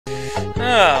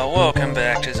Welcome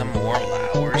back to some more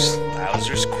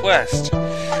Bowser's Quest.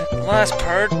 The last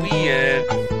part, we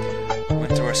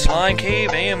went through a slime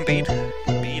cave and beat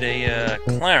a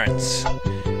Clarence.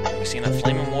 We seen a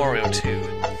Flaming Wario too.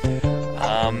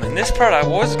 In this part, I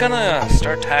was gonna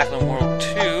start tackling World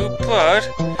 2, but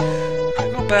I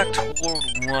go back to World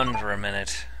 1 for a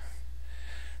minute.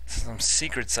 Some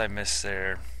secrets I missed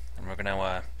there, and we're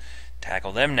gonna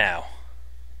tackle them now.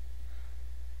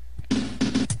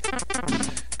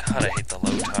 God, I hate the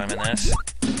load time in this.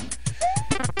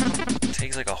 It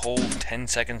takes like a whole 10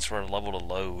 seconds for a level to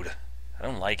load. I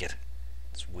don't like it.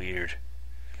 It's weird.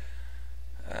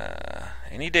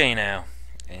 Any day now.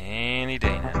 Any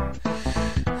day now.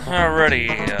 Alrighty,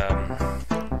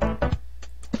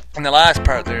 in the last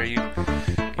part there, you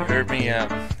heard me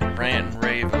rant and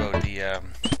rave about the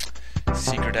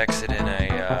secret exit in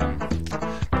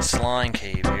a slime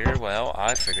cave here. Well,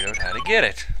 I figured out how to get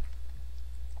it.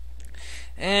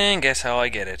 And guess how I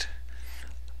get it?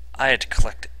 I had to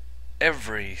collect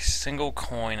every single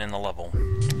coin in the level.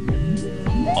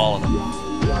 All of them.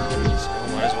 So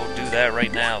might as well do that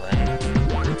right now then.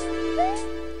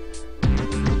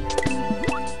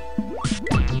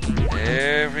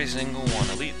 Every single one.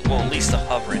 At least the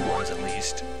hovering ones at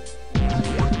least. So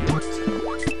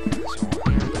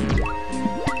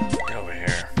get over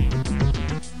here.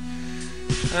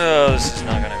 Oh, this is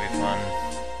not gonna be fun.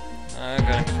 Not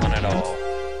gonna be fun at all.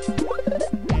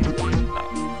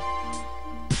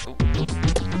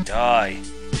 Die.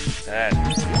 That.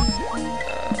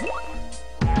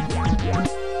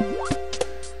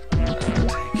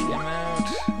 Take him out.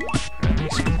 Grab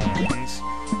these coins.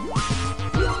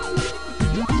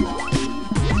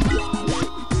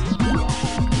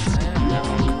 And no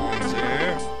more coins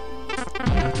there.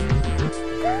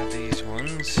 Grab these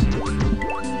ones.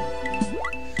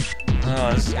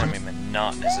 Oh, this is gonna be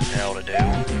monotonous as hell to do.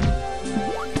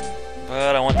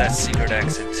 But I want that secret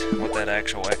exit. I want that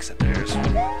actual exit there, so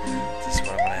this is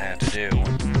what I'm going to have to do.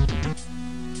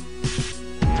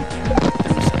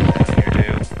 There's some down here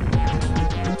too.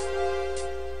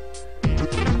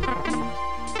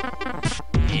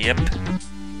 Yep. And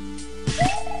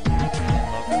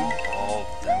look at all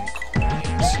them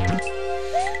coins.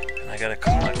 And I gotta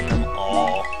collect them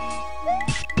all.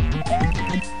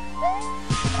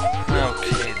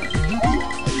 Okay then.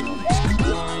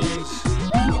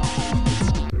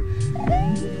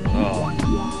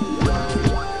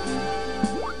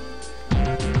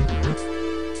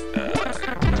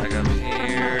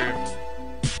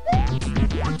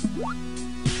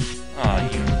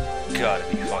 Gotta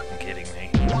be fucking kidding me.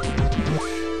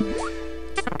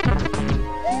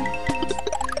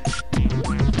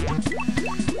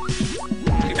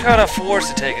 You're kinda forced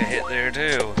to take a hit there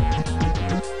too.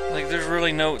 Like there's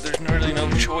really no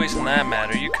choice in that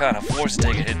matter. You kinda forced to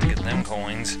take a hit to get them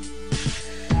coins.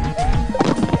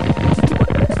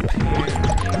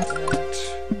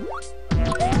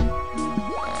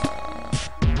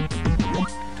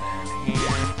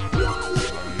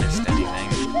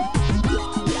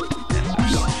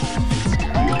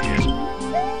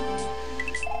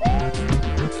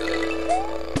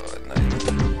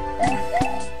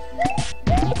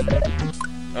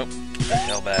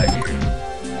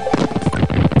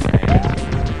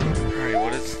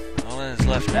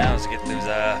 Left now is to get those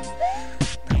that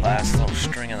last little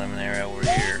string of them there over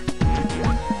here.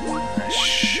 And that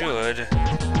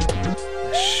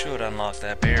should unlock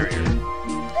that barrier.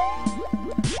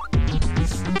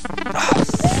 Oh,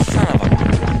 son of a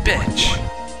bitch!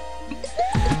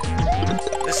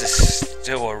 This is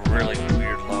still a really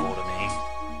weird level to me.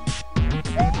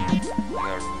 Like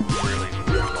a really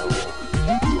weird level.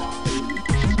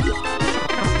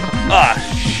 Ah,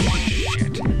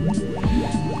 shit.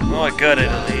 Oh, I got it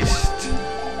at least.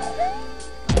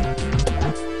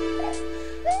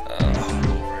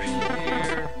 Over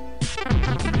here.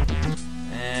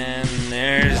 And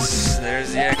there's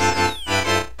the exit.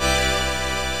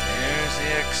 There's the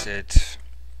exit.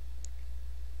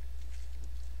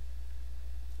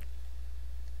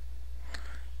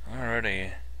 Alrighty.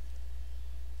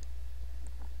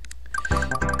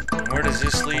 Where does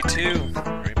this lead to?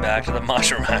 Right back to the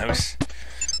mushroom house.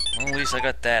 Well, at least I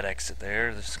got that exit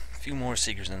there. There's a few more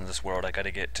secrets in this world I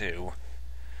gotta get to.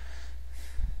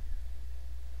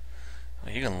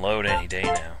 Well, you can load any day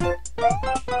now. A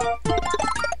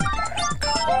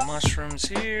couple of mushrooms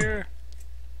here.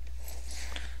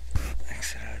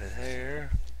 Exit out of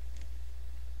there.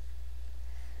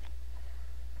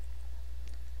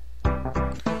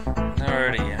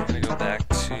 Alrighty, I'm gonna go back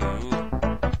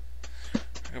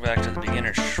to the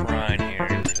beginner's shrine here.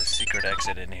 There's a secret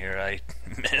exit in here I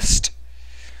missed.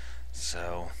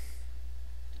 So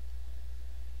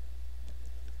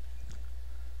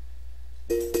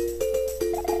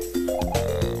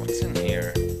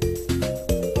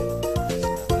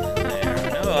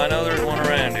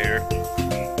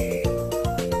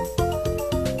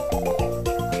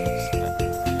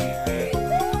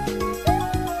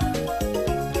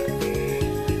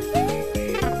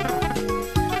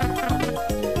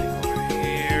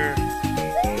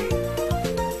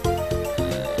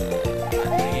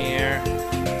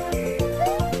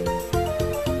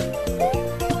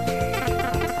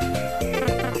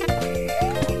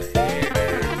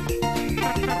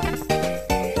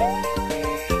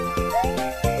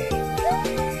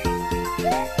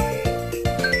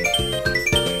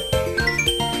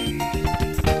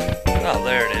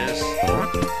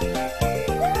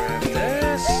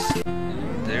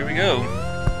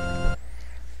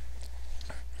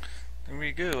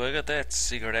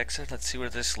Secret exit. Let's see where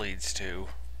this leads to.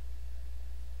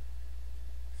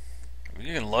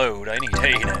 You can load. I need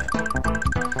data.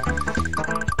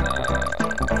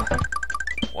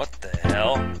 What the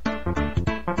hell?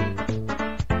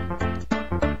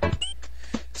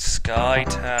 Sky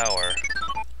Tower.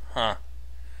 Huh.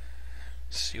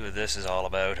 Let's see what this is all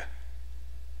about.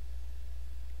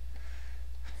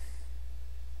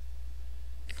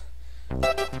 I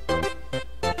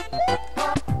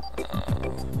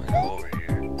go over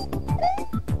here.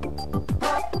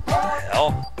 What the hell?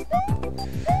 A little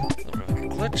bit of a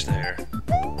glitch there.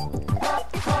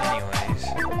 Anyways.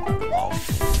 Oh,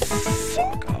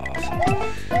 fuck off.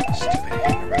 Stupid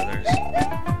Hanger Brothers.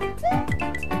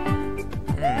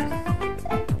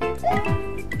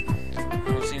 I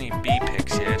don't see any B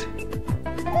picks yet.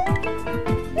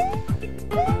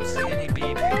 I don't see any B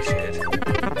picks yet.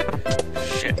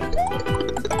 Shit.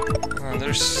 Oh,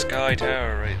 there's Sky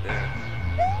Tower right there.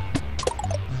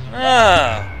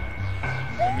 Ah!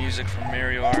 The music from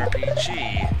Mario RPG.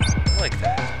 I like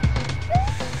that.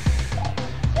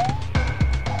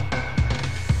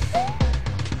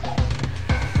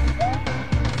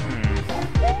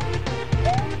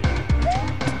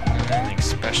 Anything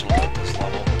special about this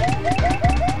level?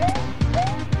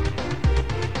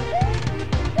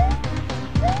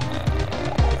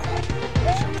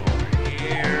 Jump over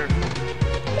here.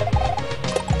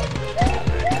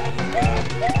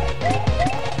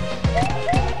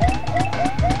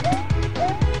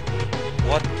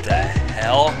 What the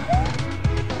hell?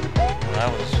 Well, that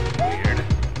was weird.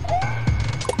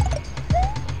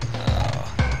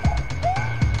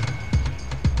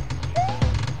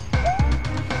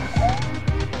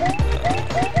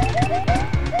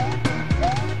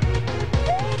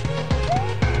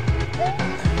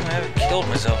 I haven't killed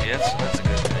myself yet, so that's a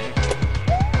good thing.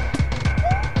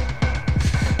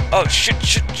 Oh, shit.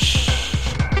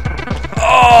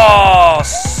 Oh,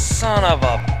 son of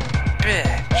a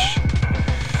bitch.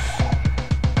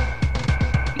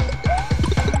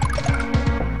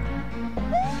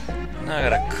 Now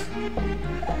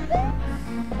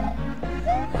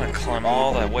I'm gonna climb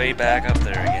all that way back up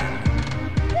there again.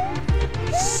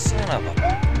 Son of a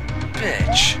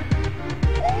bitch.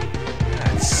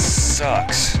 That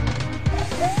sucks.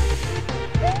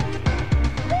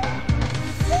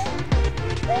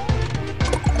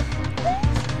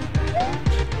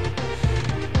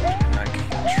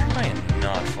 Try and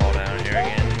not fall down here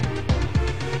again.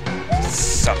 It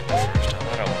sucked the first time.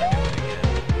 I don't want to do it again.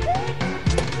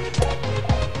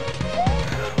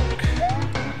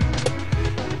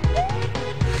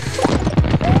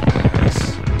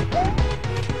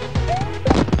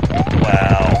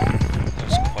 Wow, that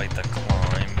was quite the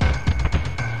climb.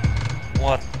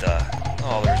 What the?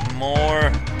 Oh, there's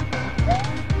more.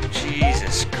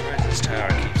 Jesus Christ, this tower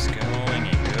keeps going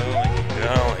and going and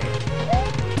going.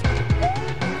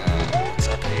 What's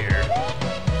up here?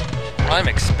 I'm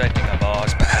expecting a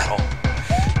boss battle.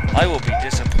 I will be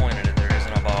disappointed if there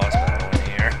isn't a boss battle in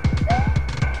here.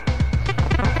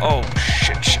 Oh,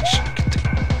 shit.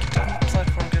 Get on the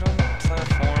platform, get on the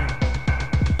platform.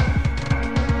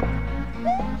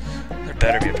 There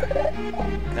better be a battle.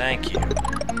 Thank you.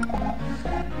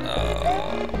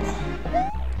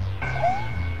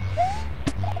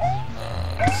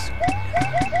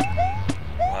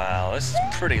 Wow, this is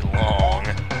pretty long.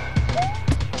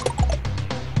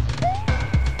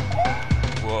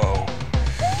 Whoa.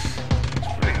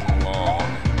 It's pretty long.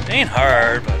 It ain't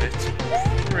hard, but it's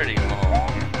pretty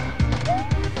long.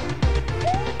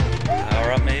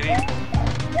 Power up, maybe?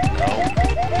 No.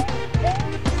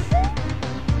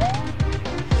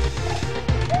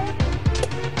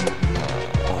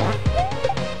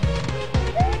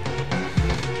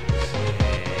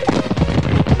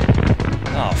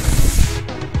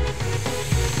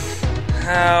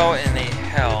 How in the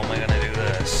hell am I gonna do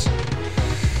this?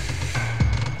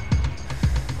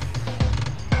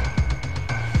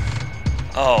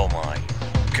 Oh my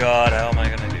god, how am I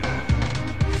gonna do it?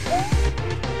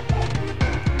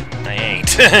 I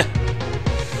ain't.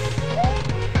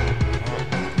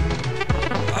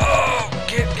 Oh,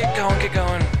 get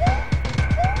going.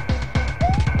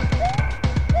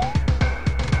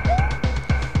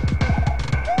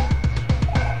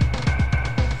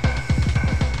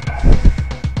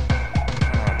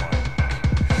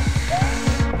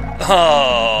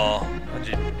 Oh, I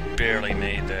just barely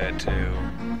made that too.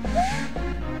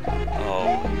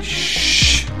 Holy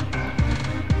shh.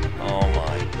 Oh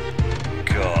my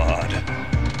god.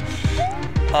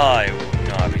 I would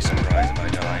not be surprised if I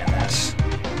die in this.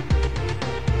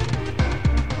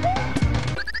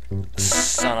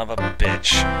 Son of a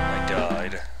bitch. I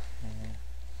died.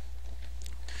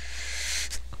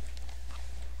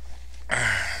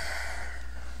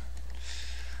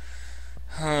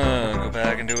 Go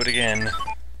back and do it again.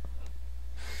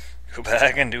 Go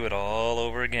back and do it all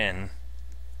over again.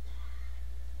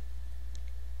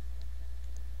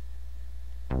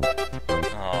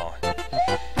 Oh.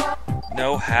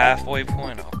 No halfway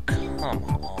point? Oh, come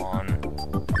on.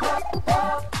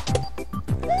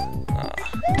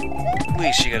 At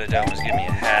least you could have done was give me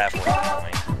a halfway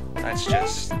point. That's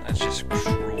just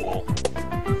cruel.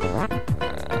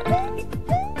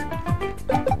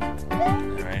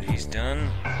 Alright, he's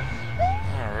done.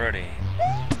 Alrighty.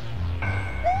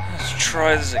 Let's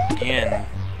try this again.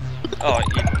 Oh,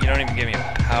 you don't even give me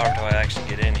a power until I actually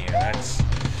get in here. That's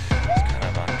kind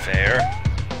of unfair.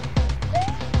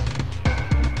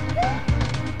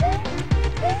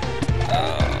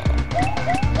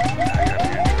 Back up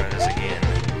here and try this again.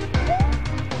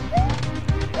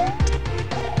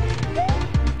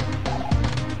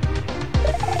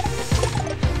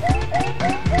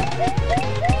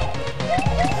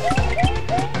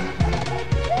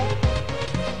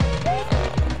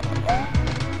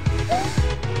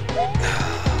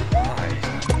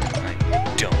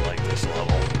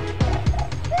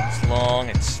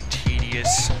 It's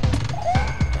tedious,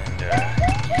 and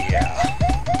yeah.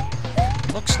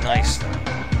 Looks nice though. It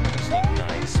does look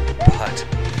nice, but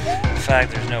the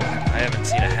fact I haven't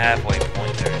seen a halfway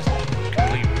point there is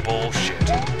complete bullshit.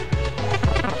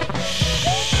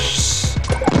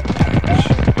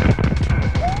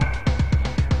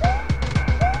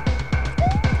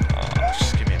 Oh,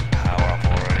 just give me a power up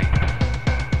already.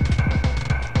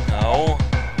 No.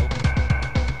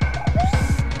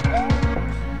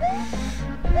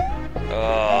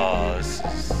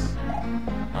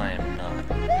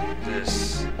 This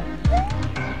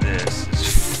is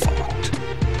fucked.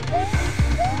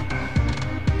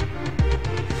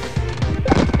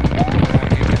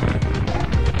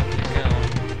 Keep going.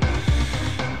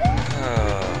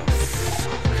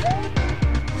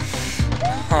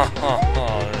 Oh,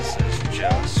 fuck. This is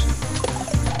just...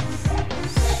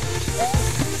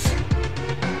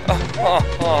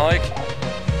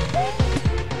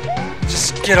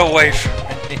 Just get away from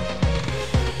me.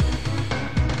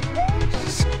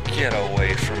 Just get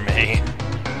away from me.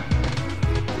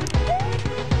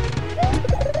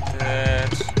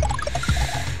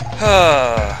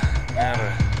 Now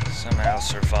to somehow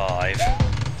survive.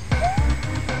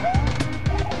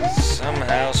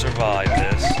 Somehow survive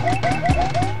this.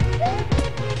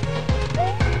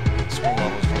 This one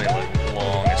level's probably like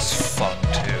long as fuck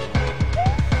too.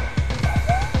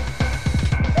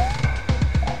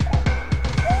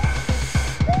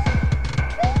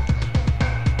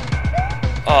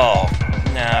 Oh,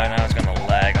 now it's gonna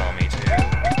lag on me too.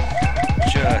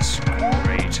 Just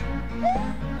great.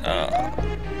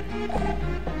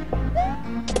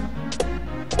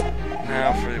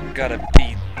 Now we've gotta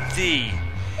beat the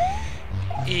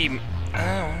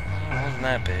Oh, wasn't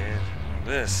that bad.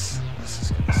 This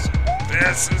is gonna suck.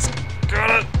 This is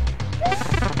gonna...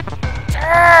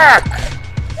 Fuck!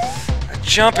 The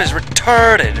jump is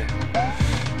retarded.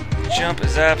 The jump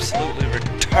is absolutely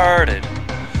retarded.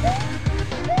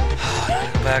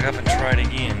 I'll go back up and try it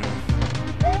again.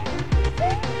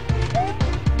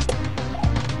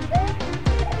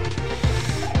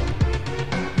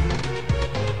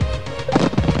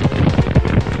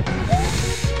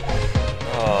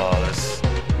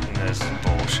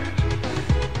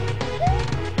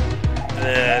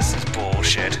 This is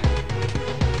bullshit.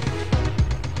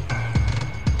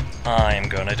 I'm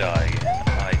gonna die again.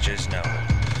 I just know it.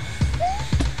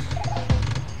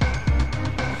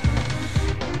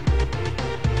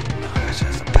 Oh, this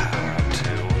has the power up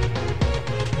too.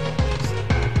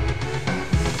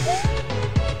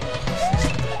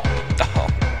 Oh,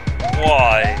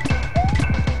 why?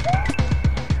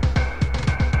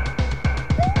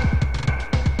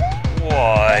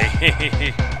 Why?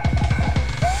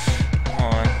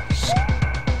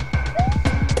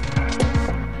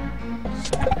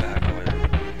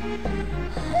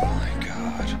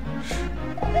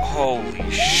 Holy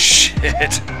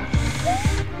shit.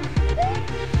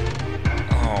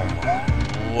 Oh my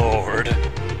lord.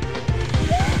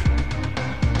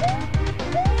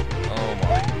 Oh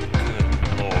my good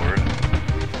lord.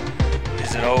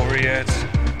 Is it over yet?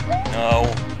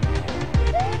 No.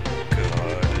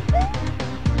 Good.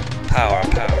 Power.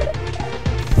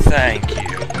 Thank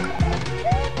you.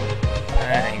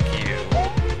 Thank you.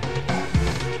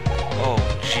 Oh,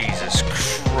 Jesus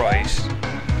Christ.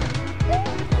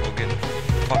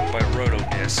 Fucked by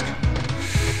Rotodisc.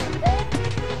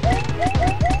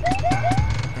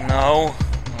 No.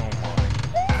 Oh my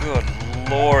good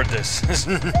lord, this is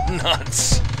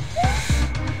nuts.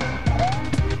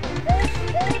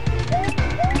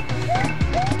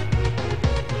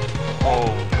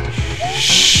 Holy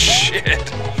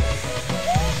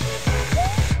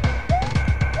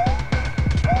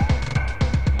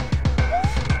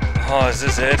is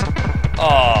this it?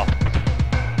 Oh.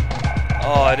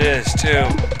 Oh, it is, too.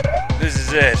 This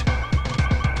is it.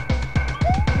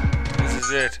 This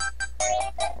is it.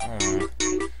 Oh.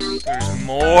 There's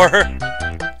more?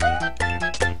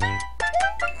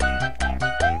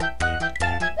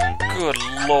 Good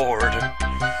lord.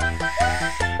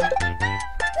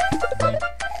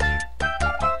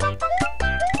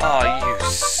 Oh, you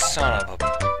son of a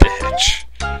bitch.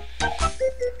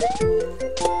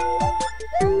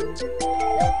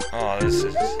 Oh, this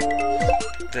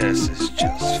is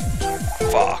just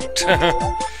fucked.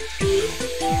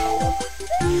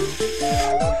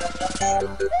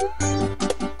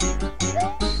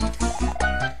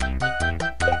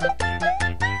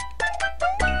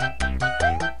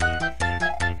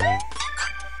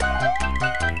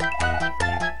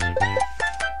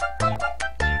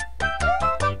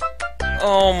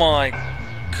 Oh my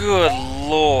good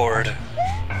lord.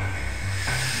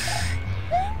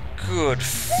 Good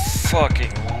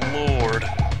fucking lord.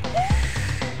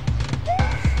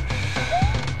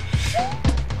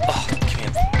 Oh,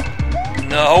 can't.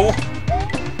 No.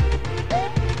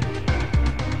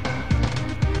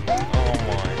 Oh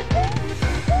my.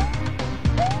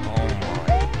 Oh my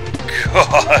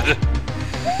god.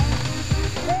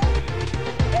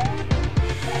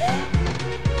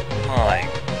 My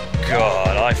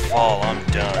god, I fall, I'm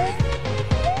done.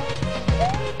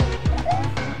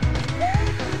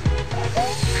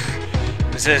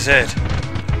 Is this it?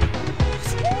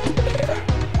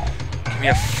 Give me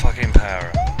a fucking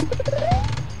power.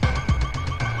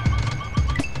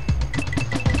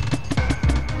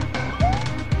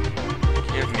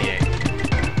 Give me a...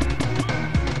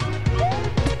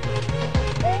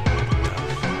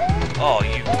 Oh,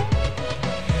 you...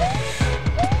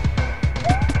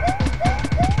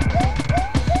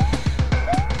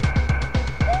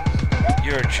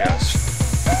 You're just...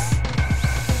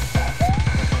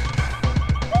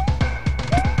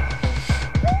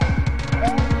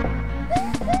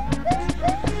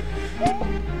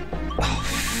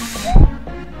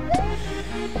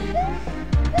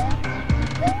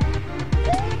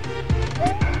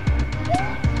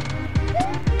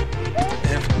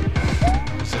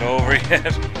 Is it over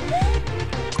yet?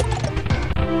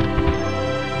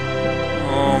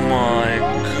 Oh my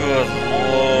good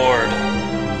lord.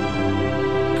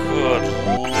 Good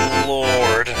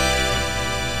lord.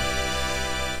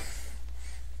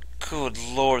 Good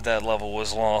lord, that level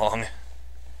was long.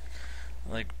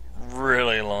 Like,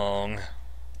 really long.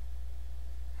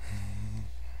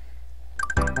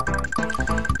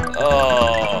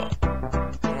 Oh.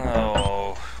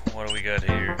 Oh. What do we got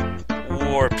here?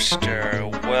 Warp star.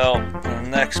 Well, in the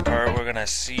next part, we're gonna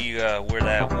see where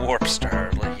that warp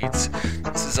star leads.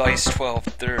 This is Ice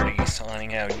 1230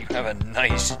 signing out. You have a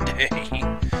nice day.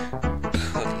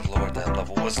 Good lord, that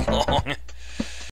level was long.